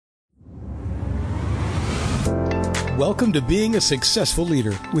Welcome to Being a Successful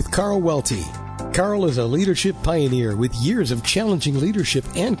Leader with Carl Welty. Carl is a leadership pioneer with years of challenging leadership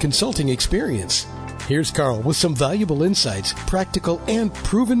and consulting experience. Here's Carl with some valuable insights, practical and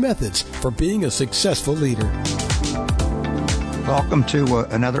proven methods for being a successful leader. Welcome to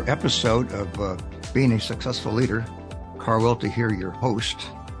another episode of Being a Successful Leader. Carl Welty here, your host.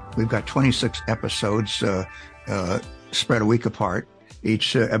 We've got 26 episodes spread a week apart.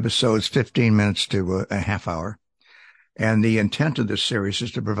 Each episode is 15 minutes to a half hour. And the intent of this series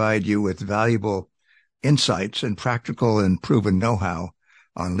is to provide you with valuable insights and practical and proven know-how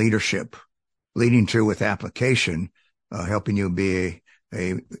on leadership, leading to with application, helping you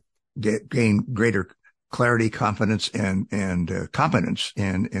gain greater clarity, confidence, and competence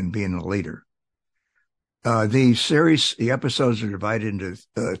in being a leader. The episodes are divided into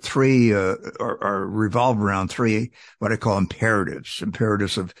three, or revolve around three, what I call imperatives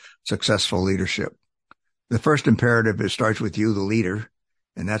of successful leadership. The first imperative starts with you, the leader,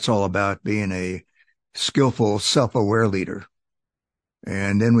 and that's all about being a skillful, self-aware leader.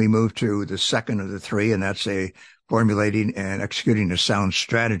 And then we move to the second of the three, and that's formulating and executing a sound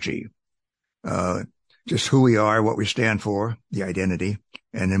strategy. Just who we are, what we stand for, the identity,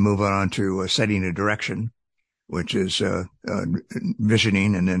 and then move on to setting a direction, which is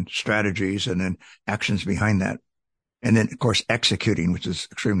visioning, and then strategies, and then actions behind that. And then, of course, executing, which is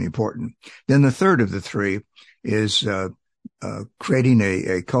extremely important. Then the third of the three is creating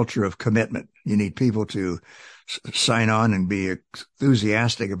a culture of commitment. You need people to sign on and be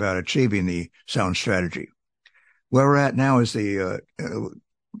enthusiastic about achieving the sound strategy. Where we're at now is the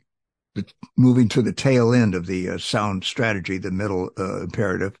moving to the tail end of the sound strategy, the middle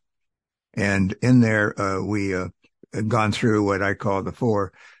imperative. And in there, we have gone through what I call the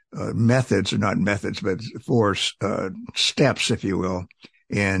four methods, or not methods, but four steps, if you will,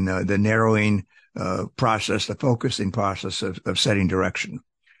 in the narrowing process, the focusing process of setting direction.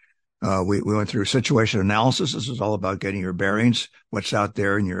 We went through situation analysis. This is all about getting your bearings, what's out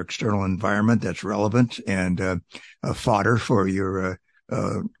there in your external environment that's relevant, and fodder for your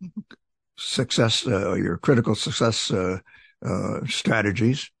success, your critical success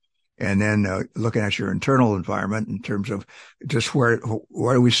strategies. And then looking at your internal environment in terms of just where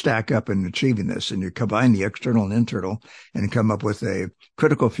do we stack up in achieving this? And you combine the external and internal and come up with a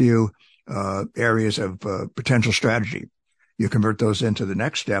critical few areas of potential strategy. You convert those into the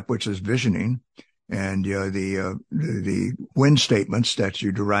next step, which is visioning, and the win statements that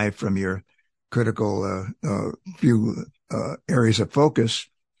you derive from your critical few areas of focus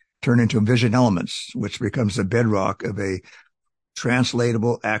turn into vision elements, which becomes the bedrock of a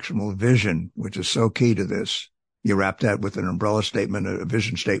translatable, actionable vision, which is so key to this. You wrap that with an umbrella statement, a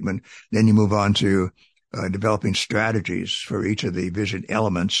vision statement. Then you move on to developing strategies for each of the vision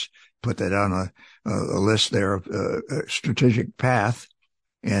elements. Put that on a list there of a strategic path.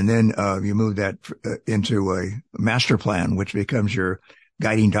 And then you move that into a master plan, which becomes your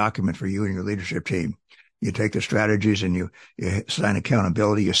guiding document for you and your leadership team. You take the strategies and you assign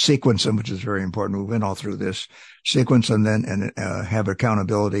accountability. You sequence them, which is very important. We went all through this. Sequence them then and have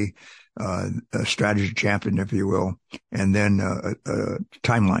accountability, a strategy champion, if you will, and then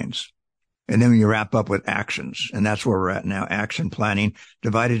timelines. And then you wrap up with actions. And that's where we're at now. Action planning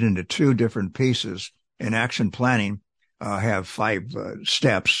divided into two different pieces. And action planning have 5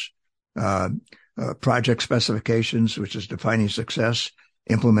 steps. Project specifications, which is defining success.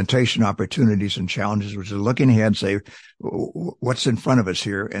 Implementation opportunities and challenges, which is looking ahead and say, what's in front of us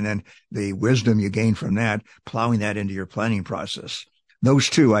here? And then the wisdom you gain from that, plowing that into your planning process. Those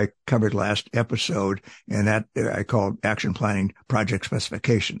two I covered last episode, and that I called action planning project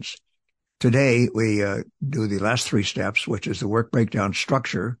specifications. Today, we do the last 3 steps, which is the work breakdown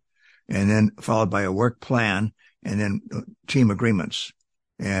structure, and then followed by a work plan, and then team agreements.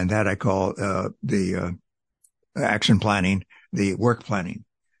 And that I call the action planning, the work planning.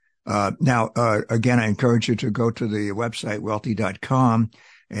 Now, again, I encourage you to go to the website, welty.com,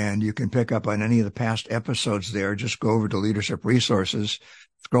 and you can pick up on any of the past episodes there. Just go over to Leadership Resources,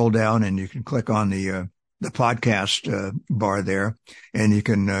 scroll down, and you can click on the podcast bar there, and you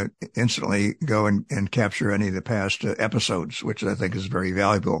can instantly go and capture any of the past episodes, which I think is very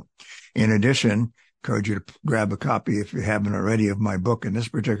valuable. In addition, encourage you to grab a copy, if you haven't already, of my book, in this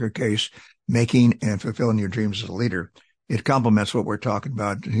particular case, Making and Fulfilling Your Dreams as a Leader. It complements what we're talking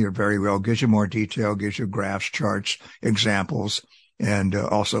about here very well, gives you more detail, gives you graphs, charts, examples, and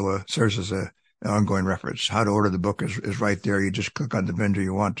also serves as an ongoing reference. How to order the book is right there. You just click on the vendor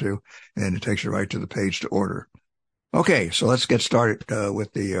you want to, and it takes you right to the page to order. Okay, so let's get started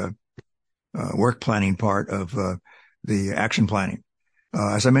with the work planning part of the action planning.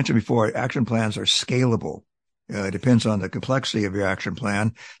 As I mentioned before, action plans are scalable. It depends on the complexity of your action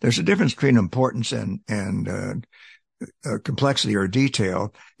plan. There's a difference between importance and complexity or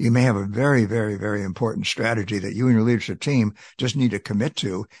detail. You may have a very, very, very important strategy that you and your leadership team just need to commit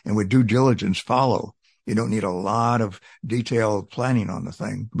to and with due diligence follow. You don't need a lot of detailed planning on the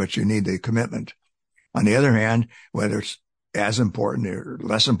thing, but you need the commitment. On the other hand, whether it's as important or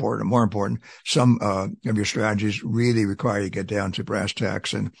less important or more important, some of your strategies really require you to get down to brass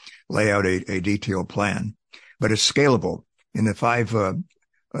tacks and lay out a detailed plan. But it's scalable. In the 5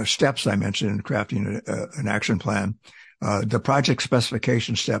 steps I mentioned in crafting an action plan, the project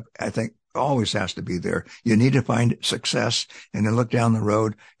specification step, I think, always has to be there. You need to find success and then look down the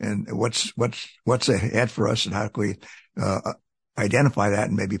road and what's ahead for us and how can we identify that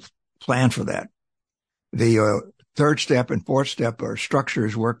and maybe plan for that. The third step and fourth step are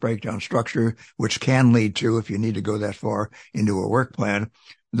structures, work breakdown structure, which can lead to, if you need to go that far, into a work plan.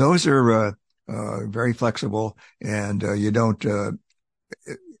 Those are very flexible, and you don't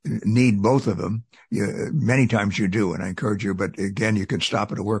need both of them. Many times you do, and I encourage you, but again, you can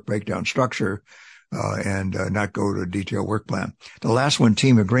stop at a work breakdown structure and not go to a detailed work plan. The last one,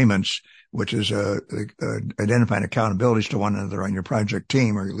 team agreements, which is identifying accountabilities to one another on your project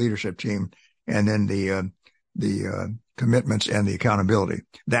team or your leadership team, and then the commitments and the accountability.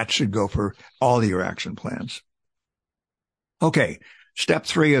 That should go for all of your action plans. Okay, step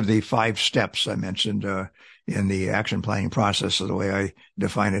 3 of the 5 steps I mentioned in the action planning process, so the way I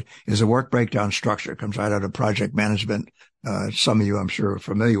define it, is a work breakdown structure. It comes right out of project management. Some of you, I'm sure, are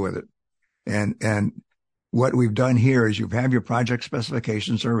familiar with it. And what we've done here is you have your project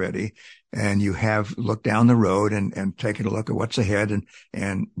specifications already, and you have looked down the road and taken a look at what's ahead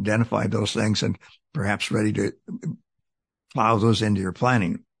and identified those things and perhaps ready to plow those into your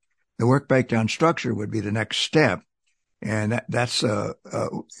planning. The work breakdown structure would be the next step. And that's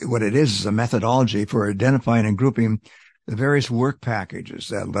what it is a methodology for identifying and grouping the various work packages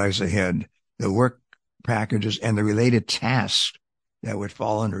that lies ahead, the work packages and the related tasks that would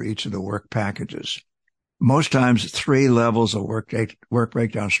fall under each of the work packages. Most times 3 levels of work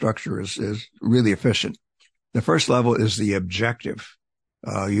breakdown structure is really efficient. The first level is the objective.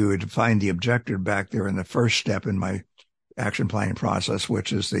 You would find the objective back there in the first step in my action planning process,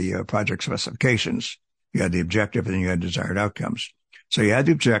 which is the project specifications. You had the objective and then you had desired outcomes. So you had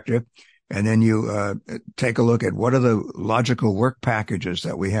the objective, and then you take a look at what are the logical work packages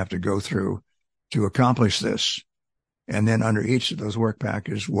that we have to go through to accomplish this. And then under each of those work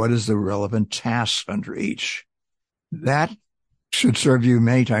packages, what is the relevant tasks under each? That should serve you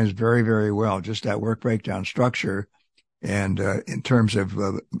many times very, very well, just that work breakdown structure. And in terms of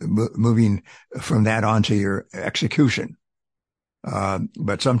moving from that on to your execution.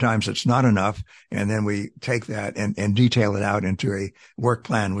 But sometimes it's not enough. And then we take that and detail it out into a work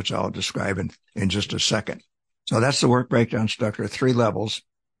plan, which I'll describe in just a second. So that's the work breakdown structure, 3 levels.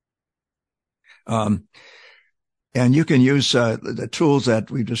 And you can use the tools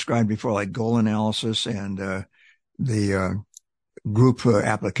that we've described before, like goal analysis and the group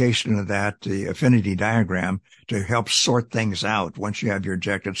application of that, the affinity diagram, to help sort things out. Once you have your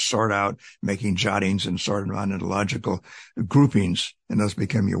objectives, sort out, making jottings and sort them out into logical groupings, and those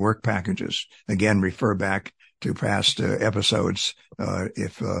become your work packages. Again, refer back to past episodes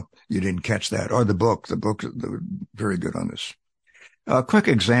if you didn't catch that, or the book. The book is very good on this. A quick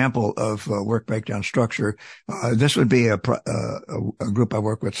example of work breakdown structure. This would be a group I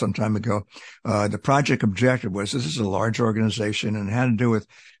worked with some time ago. The project objective was, this is a large organization and it had to do with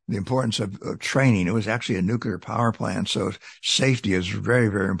the importance of training. It was actually a nuclear power plant. So safety is very,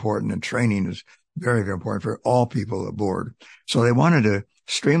 very important, and training is very, very important for all people aboard. So they wanted to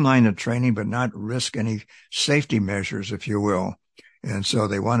streamline the training, but not risk any safety measures, if you will. And so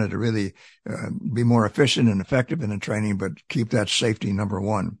they wanted to really be more efficient and effective in the training, but keep that safety number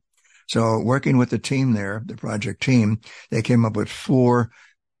one. So working with the team there, the project team, they came up with 4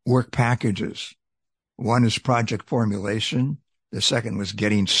 work packages. One is project formulation. The second was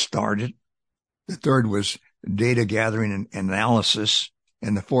getting started. The third was data gathering and analysis.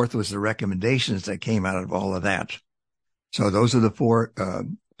 And the fourth was the recommendations that came out of all of that. So those are the 4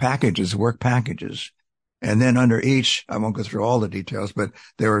 packages, work packages. And then under each, I won't go through all the details, but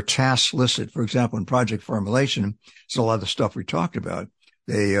there are tasks listed. For example, in project formulation, it's a lot of the stuff we talked about.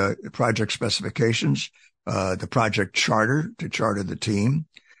 The project specifications, the project charter to charter the team,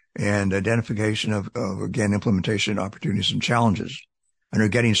 and identification of again, implementation opportunities and challenges. Under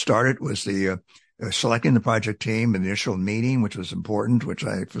getting started was the selecting the project team, an initial meeting, which was important, which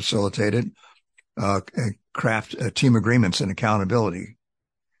I facilitated, craft team agreements and accountability.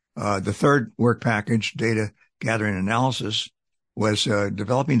 The third work package, data gathering analysis, was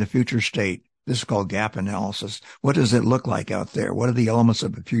developing the future state. This is called gap analysis. What does it look like out there? What are the elements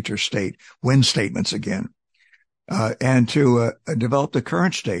of a future state? When statements again. And to develop the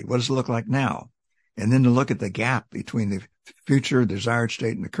current state. What does it look like now? And then to look at the gap between the future desired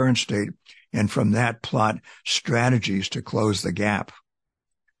state and the current state. And from that, plot strategies to close the gap.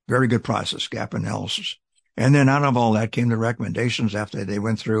 Very good process, gap analysis. And then out of all that came the recommendations after they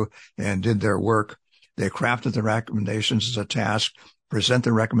went through and did their work. They crafted the recommendations as a task, present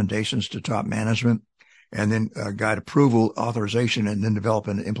the recommendations to top management, and then got approval, authorization, and then develop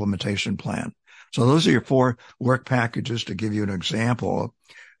an implementation plan. So those are your 4 work packages to give you an example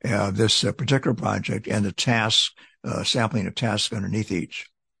of this particular project and the tasks, sampling of tasks underneath each.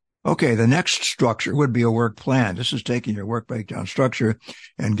 Okay, the next structure would be a work plan. This is taking your work breakdown structure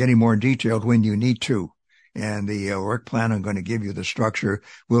and getting more detailed when you need to. And the work plan I'm going to give you, the structure,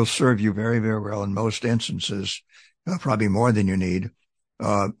 will serve you very, very well in most instances, probably more than you need.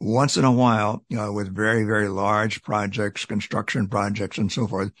 Once in a while, with very, very large projects, construction projects and so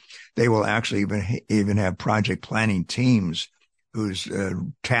forth, they will actually even have project planning teams whose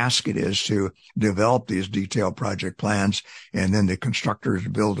task it is to develop these detailed project plans. And then the constructors,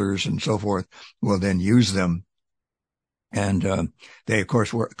 builders, and so forth will then use them. And they, of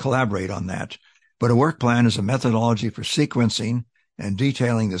course, collaborate on that. But a work plan is a methodology for sequencing and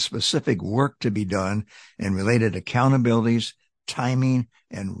detailing the specific work to be done and related accountabilities, timing,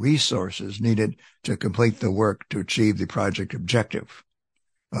 and resources needed to complete the work to achieve the project objective.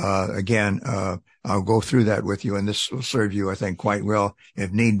 Again, I'll go through that with you, and this will serve you, I think, quite well.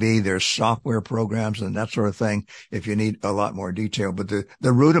 If need be, there's software programs and that sort of thing if you need a lot more detail. But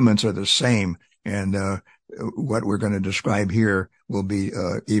the rudiments are the same, and what we're going to describe here will be,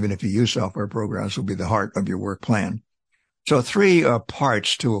 even if you use software programs, will be the heart of your work plan. So 3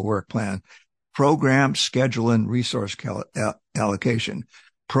 parts to a work plan: program, schedule, and resource allocation.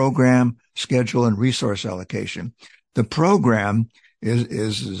 Program, schedule, and resource allocation. The program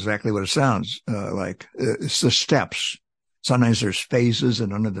is exactly what it sounds like. It's the steps. Sometimes there's phases,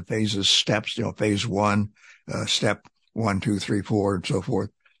 and under the phases, steps, phase 1, step 1, 2, 3, 4, and so forth.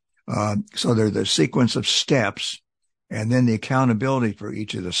 So they're the sequence of steps, and then the accountability for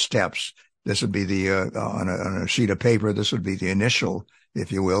each of the steps. This would be the, on a sheet of paper, this would be the initial,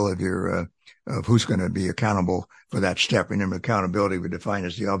 if you will, of who's going to be accountable for that step. Remember, accountability we define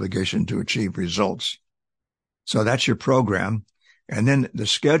as the obligation to achieve results. So that's your program. And then the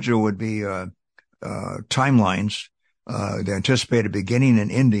schedule would be timelines, the anticipated beginning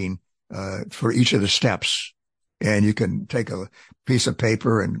and ending for each of the steps. And you can take a piece of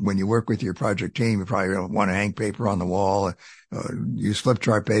paper, and when you work with your project team, you probably want to hang paper on the wall, use flip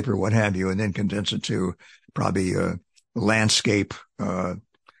chart paper, what have you, and then condense it to probably landscape,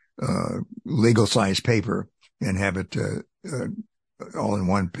 legal size paper, and have it all in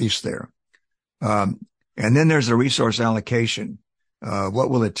one piece there. And then there's a resource allocation. What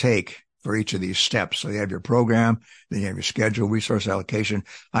will it take for each of these steps? So you have your program, then you have your schedule, resource allocation.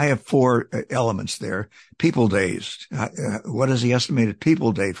 I have 4 elements there. People days. What is the estimated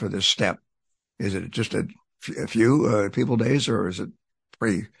people day for this step? Is it just a few people days, or is it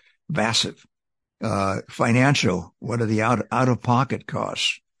pretty massive? Financial. What are the out-of-pocket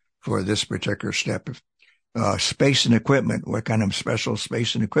costs for this particular step? Space and equipment. What kind of special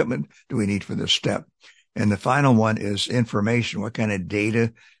space and equipment do we need for this step? And the final one is information. What kind of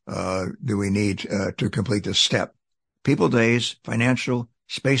data do we need to complete this step? People days, financial,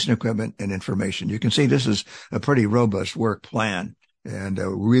 space and equipment, and information. You can see this is a pretty robust work plan, and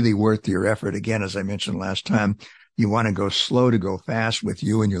really worth your effort. Again, as I mentioned last time, you want to go slow to go fast with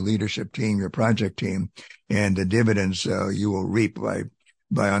you and your leadership team, your project team, and the dividends you will reap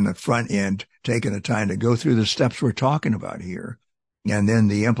by on the front end taking the time to go through the steps we're talking about here. And then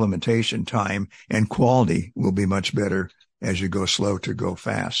the implementation time and quality will be much better as you go slow to go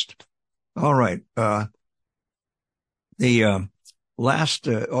fast. All right. The last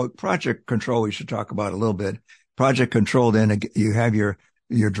project control we should talk about a little bit. Project control, then you have your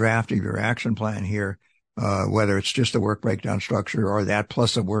draft of your action plan here, whether it's just a work breakdown structure or that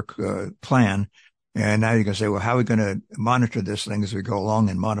plus a work plan. And now you can say, well, how are we going to monitor this thing as we go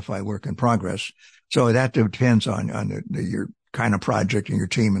along and modify work in progress? So that depends on your kind of project and your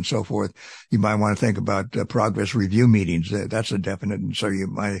team and so forth. You might want to think about progress review meetings. That's a definite. And so you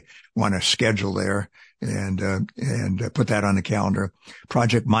might want to schedule there and put that on the calendar.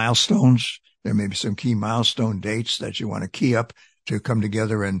 Project milestones. There may be some key milestone dates that you want to key up to come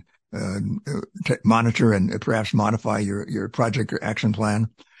together and monitor and perhaps modify your project or action plan.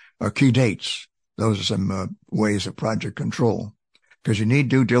 Key dates. Those are some ways of project control. because you need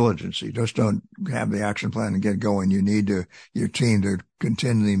due diligence. You just don't have the action plan and get going. You need your team to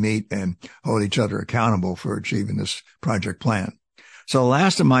continually meet and hold each other accountable for achieving this project plan. So the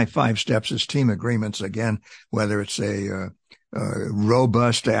last of my 5 steps is team agreements. Again, whether it's a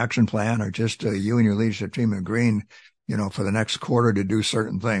robust action plan or just you and your leadership team agreeing, for the next quarter to do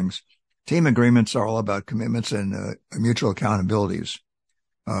certain things. Team agreements are all about commitments and mutual accountabilities.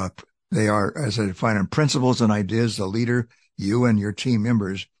 They are, as I define them, principles and ideas the leader, you and your team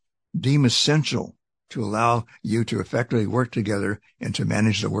members deem essential to allow you to effectively work together and to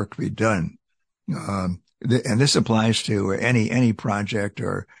manage the work to be done. And this applies to any project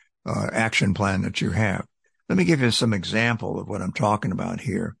or action plan that you have. Let me give you some example of what I'm talking about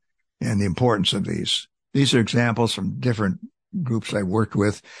here and the importance of these. These are examples from different groups I worked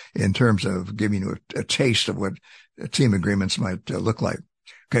with in terms of giving you a taste of what team agreements might look like.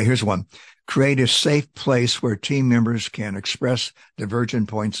 Okay, here's one. Create a safe place where team members can express divergent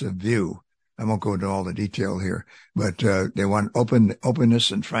points of view. I won't go into all the detail here, but they want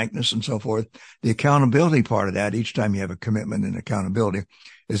openness and frankness and so forth. The accountability part of that, each time you have a commitment and accountability,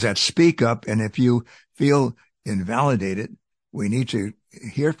 is that speak up, and if you feel invalidated, we need to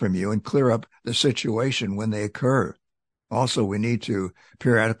hear from you and clear up the situation when they occur. Also, we need to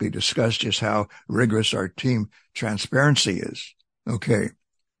periodically discuss just how rigorous our team transparency is. Okay,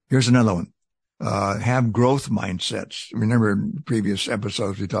 here's another one. Have growth mindsets. Remember in previous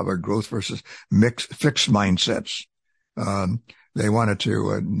episodes, we talked about growth versus fixed mindsets. They wanted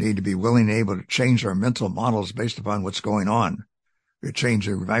to need to be willing and able to change our mental models based upon what's going on.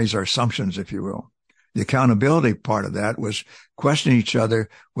 Revise our assumptions, if you will. The accountability part of that was questioning each other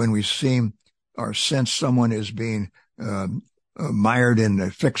when we seem or sense someone is being mired in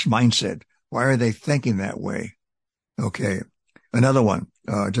a fixed mindset. Why are they thinking that way? Okay. Another one.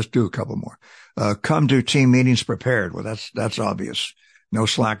 Just do a couple more. Come to team meetings prepared. Well, that's obvious. No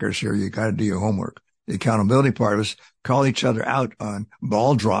slackers here. You got to do your homework. The accountability part is call each other out on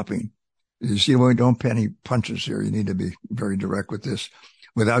ball dropping. You see, we don't penny punches here. You need to be very direct with this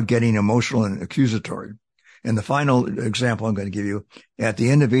without getting emotional and accusatory. And the final example I'm going to give you, at the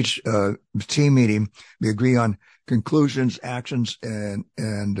end of each team meeting, we agree on conclusions, actions, and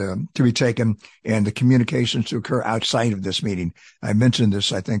to be taken, and the communications to occur outside of this meeting. I mentioned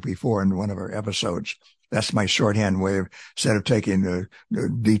this, I think, before in one of our episodes. That's my shorthand way of, instead of taking the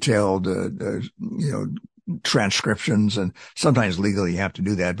detailed, transcriptions, and sometimes legally you have to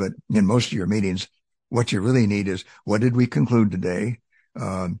do that. But in most of your meetings, what you really need is, what did we conclude today?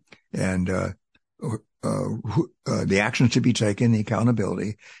 The actions to be taken, the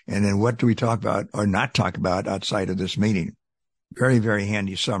accountability, and then what do we talk about or not talk about outside of this meeting? Very, very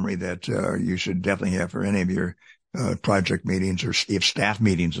handy summary that you should definitely have for any of your project meetings or if staff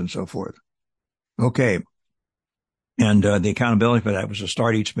meetings and so forth. Okay. And the accountability for that was to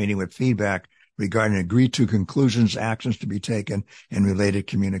start each meeting with feedback regarding agreed to conclusions, actions to be taken, and related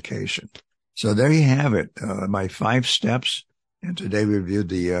communication. So there you have it, my 5 steps. And today we reviewed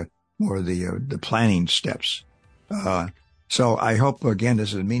the planning steps. So I hope, again,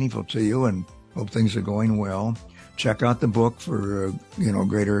 this is meaningful to you and hope things are going well. Check out the book for,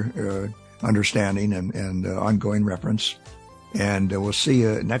 greater understanding and ongoing reference. And we'll see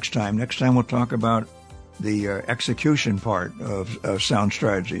you next time. Next time we'll talk about the execution part of sound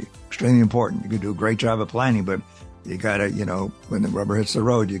strategy. Extremely important. You can do a great job of planning, but you got to, when the rubber hits the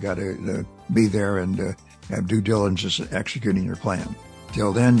road, you got to be there and have due diligence in executing your plan.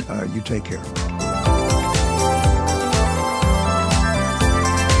 Till then, you take care.